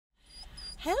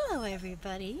Hello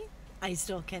everybody. I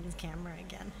stole Ken's camera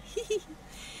again.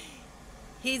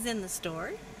 He's in the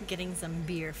store getting some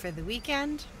beer for the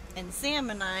weekend, and Sam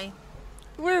and I,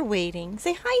 we're waiting.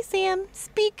 Say hi, Sam.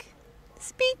 Speak.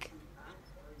 Speak.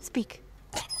 Speak.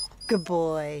 Good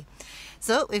boy.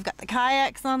 So we've got the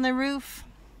kayaks on the roof.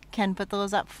 Ken put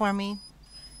those up for me.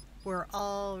 We're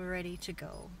all ready to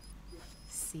go.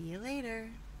 See you later.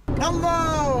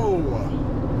 Hello!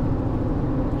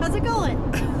 How's it going?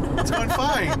 It's going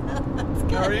fine. It's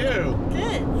good. How are you?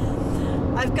 Good.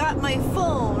 I've got my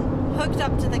phone hooked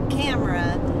up to the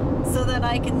camera so that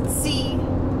I can see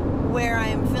where I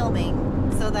am filming,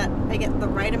 so that I get the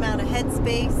right amount of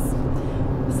headspace.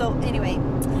 So anyway,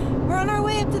 we're on our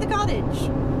way up to the cottage.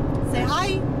 Say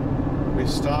hi. We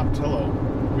stopped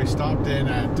in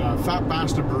at Fat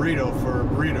Bastard Burrito for a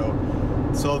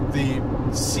burrito. So the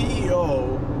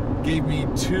CEO gave me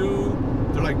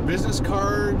they're like business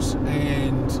cards,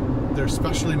 and they're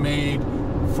specially made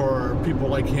for people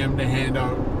like him to hand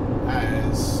out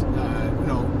as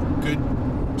good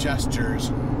gestures.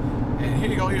 And here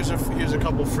you go, here's a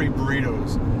couple free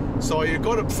burritos. So you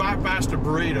go to Fat Bastard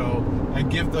Burrito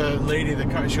and give the lady the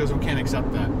card. She goes, we can't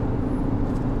accept that.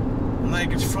 I'm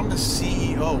like, it's from the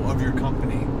CEO of your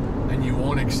company, and you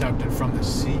won't accept it from the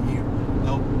CEO.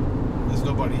 Nope, there's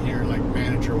nobody here, like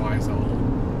manager-wise, that will,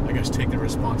 I guess, take the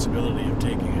responsibility of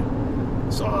taking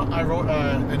it. So I wrote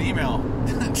an email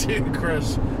to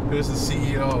Chris, who is the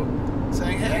CEO,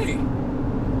 saying, hey,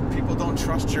 people don't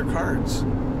trust your cards.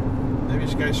 Maybe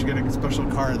you guys should get a special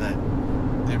card that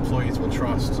the employees will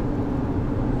trust,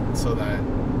 so that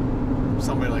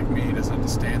somebody like me doesn't have to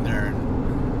stand there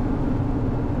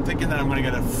and thinking that I'm going to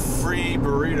get a free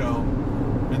burrito,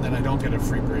 and then I don't get a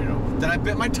free burrito. Then I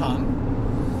bit my tongue,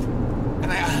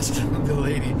 and I asked the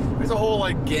lady. There's a whole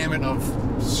gamut of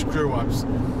screw-ups.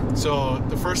 So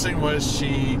the first thing was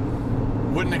she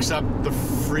wouldn't accept the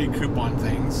free coupon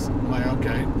things. I'm like,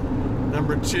 okay.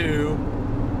 Number two,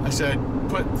 I said,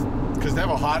 because they have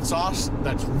a hot sauce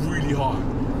that's really hot.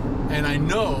 And I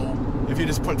know if you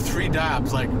just put 3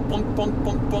 dabs, like bunk, bunk,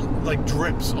 bunk, bunk, like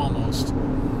drips almost.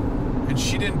 And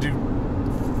she didn't do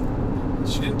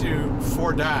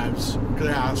 4 dabs, because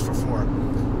I asked for 4.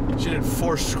 She did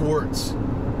 4 squirts.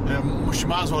 And she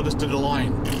might as well just did a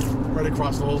line right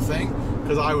across the whole thing,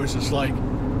 because I was just like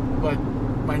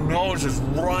my nose is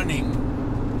running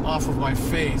off of my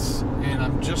face, and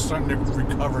I'm just starting to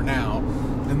recover now.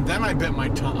 And then I bit my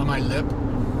tongue on my lip,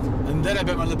 and then I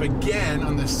bit my lip again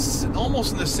on this,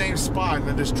 almost in the same spot, and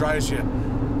it just drives you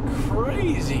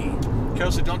crazy.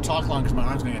 Kelsey, don't talk long because my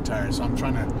arm's gonna get tired, so I'm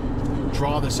trying to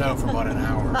draw this out for about an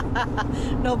hour.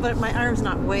 No, but my arm's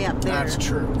not way up there. That's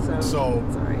true. So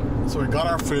we got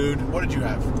our food. What did you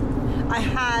have? I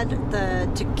had the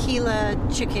tequila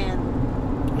chicken.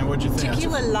 And what'd you think?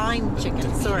 Tequila lime chicken.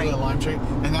 Tequila lime chicken,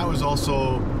 and that was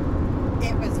also.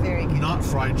 It was very good. Not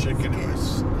fried chicken. It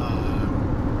was.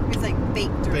 It was like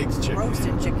baked chicken.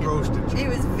 Roasted chicken. Roasted chicken. It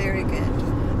was very good.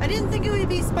 I didn't think it would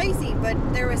be spicy, but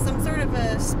there was some sort of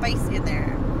a spice in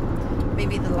there.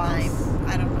 Maybe the lime.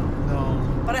 I don't know.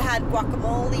 No. But I had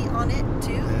guacamole on it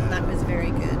too. Yeah. And that was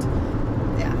very good.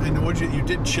 Yeah. And you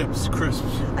did chips, crisps.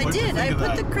 I did. I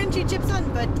put the crunchy chips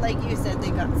on, but like you said, they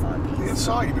got soggy. They get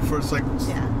soggy before it's like,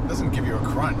 it doesn't give you a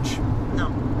crunch. No.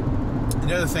 And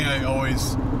the other thing I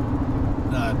always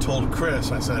told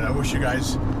Chris, I said, I wish you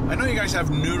guys, I know you guys have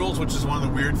noodles, which is one of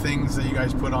the weird things that you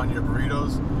guys put on your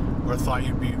burritos, or I thought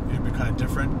it'd be kind of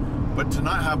different. But to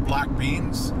not have black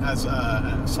beans as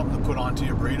something to put onto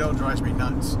your burrito drives me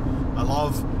nuts. I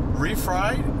love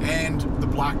refried and the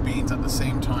black beans at the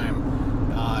same time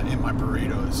in my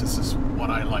burritos. This is what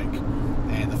I like.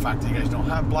 And the fact that you guys don't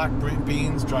have black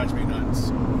beans drives me nuts.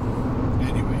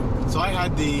 Anyway, so I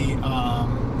had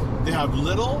they have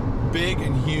little, big,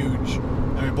 and huge.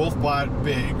 And we both bought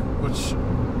big, which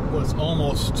was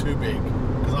almost too big.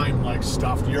 Because I'm like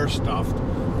stuffed. You're stuffed.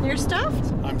 You're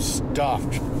stuffed? I'm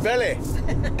stuffed. Belly!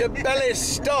 The belly's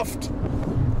stuffed!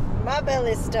 My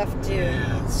belly's stuffed too.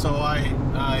 Yeah, so I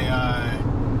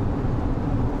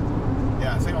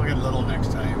think I'll get a little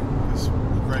next time, because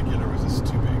the regular was just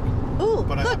too big. Ooh,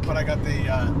 but I got the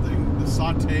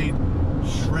sauteed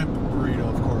shrimp burrito,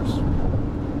 of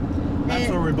course.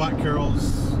 That's where we bought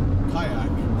Carol's kayak.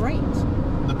 Right.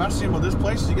 The best thing about this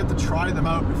place is you get to try them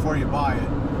out before you buy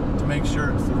it, to make sure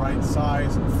it's the right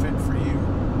size and fit for you.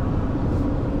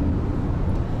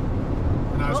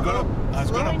 And I was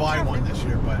gonna buy one this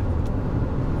year, but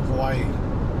Hawaii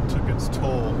took its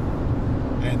toll,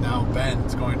 and now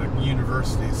Ben's going to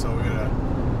university, so we gotta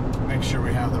make sure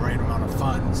we have the right amount of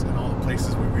funds in all the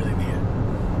places we really need it.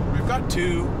 We've got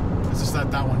 2. It's just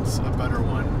that one's a better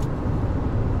one,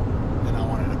 and I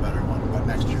want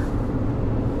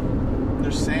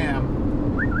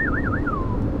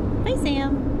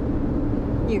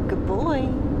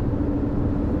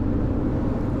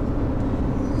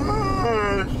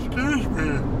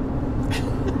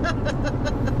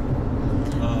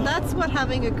That's what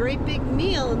having a great big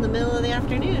meal in the middle of the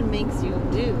afternoon makes you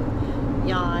do.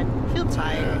 Yawn. Feel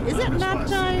tired. Is it nap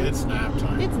time? It's nap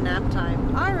time. It's nap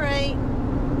time. All right.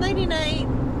 Nighty night.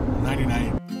 Nighty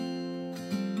night.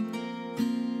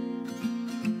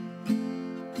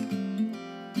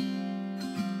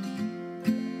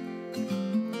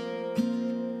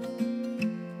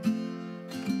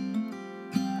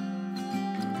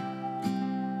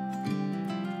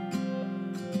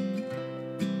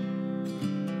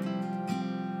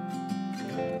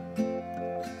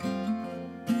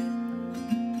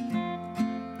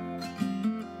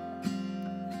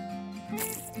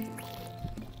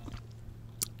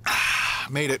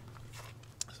 Made it.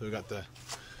 So we got the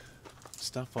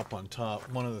stuff up on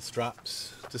top. One of the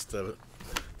straps, just the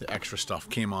extra stuff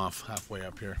came off halfway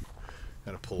up here.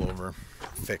 Got to pull over,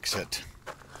 fix it.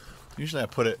 Usually I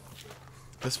put it,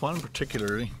 this one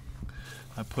particularly,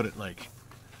 I put it like,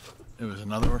 it was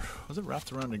another, was it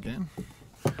wrapped around again?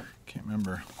 Can't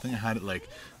remember. I think I had it like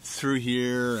through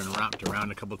here and wrapped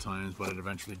around a couple times, but it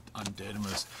eventually undid and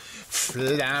was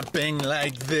flapping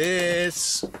like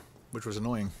this, which was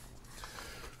annoying.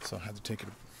 So I had to take it,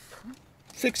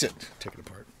 fix it, take it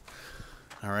apart.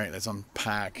 All right, let's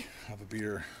unpack, have a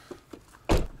beer.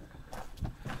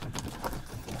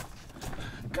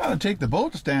 Gotta take the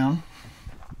boats down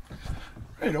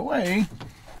right away.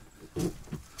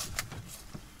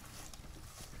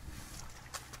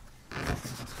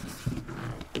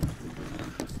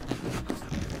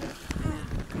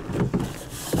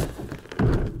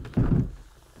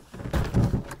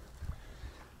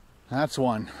 That's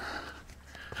one.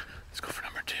 Let's go for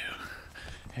number 2.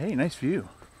 Hey, nice view.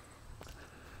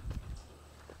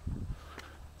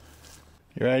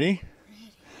 You ready?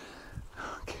 Ready.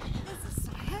 Okay. This is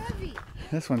so heavy.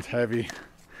 This one's heavy.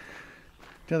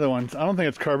 The other one's, I don't think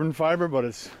it's carbon fiber, but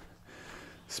it's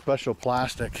special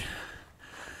plastic.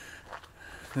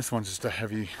 This one's just a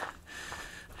heavy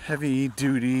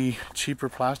duty, cheaper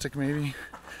plastic maybe.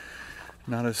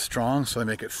 Not as strong, so I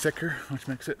make it thicker, which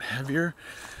makes it heavier.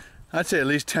 I'd say at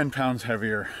least 10 pounds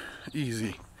heavier.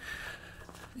 Easy.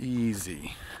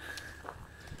 Easy.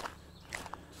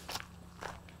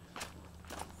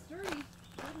 Sturdy.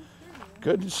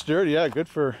 Good and sturdy, yeah, good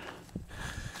for,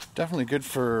 definitely good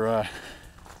for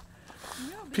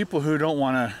people who don't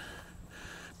want to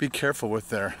be careful with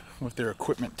their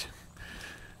equipment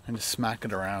and just smack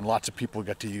it around. Lots of people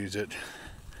get to use it.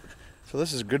 So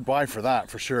this is a good buy for that,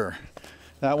 for sure.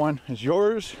 That one is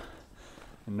yours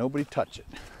and nobody touch it.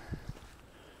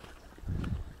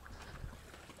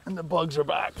 And the bugs are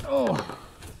back. Oh.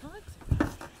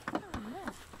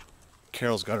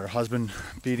 Carol's got her husband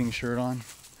beating shirt on.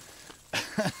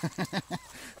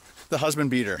 The husband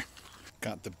beater.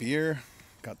 Got the beer,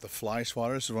 got the fly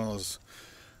swatters. This is one of those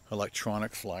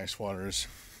electronic fly swatters.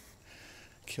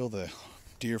 Kill the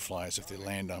deer flies if they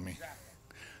land on me.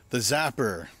 The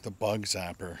zapper, the bug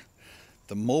zapper.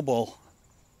 The mobile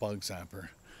bug zapper.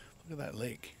 Look at that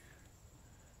lake.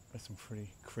 Got some pretty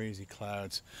crazy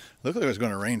clouds. Looked like it was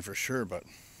going to rain for sure, but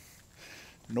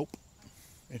nope.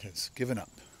 It has given up.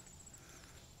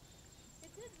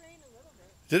 It did rain a little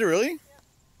bit. Did it really? Yeah.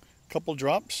 Couple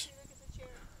drops? Look at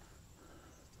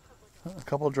the chair. A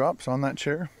couple drops on that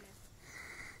chair?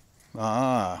 Yeah.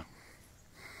 Ah.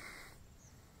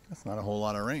 That's not a whole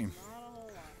lot of rain.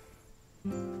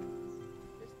 Not a whole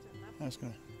lot. Just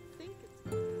enough.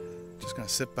 Just gonna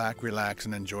sit back, relax,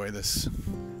 and enjoy this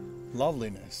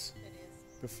loveliness It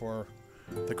is. before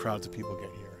the crowds of people get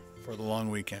here for the long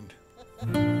weekend.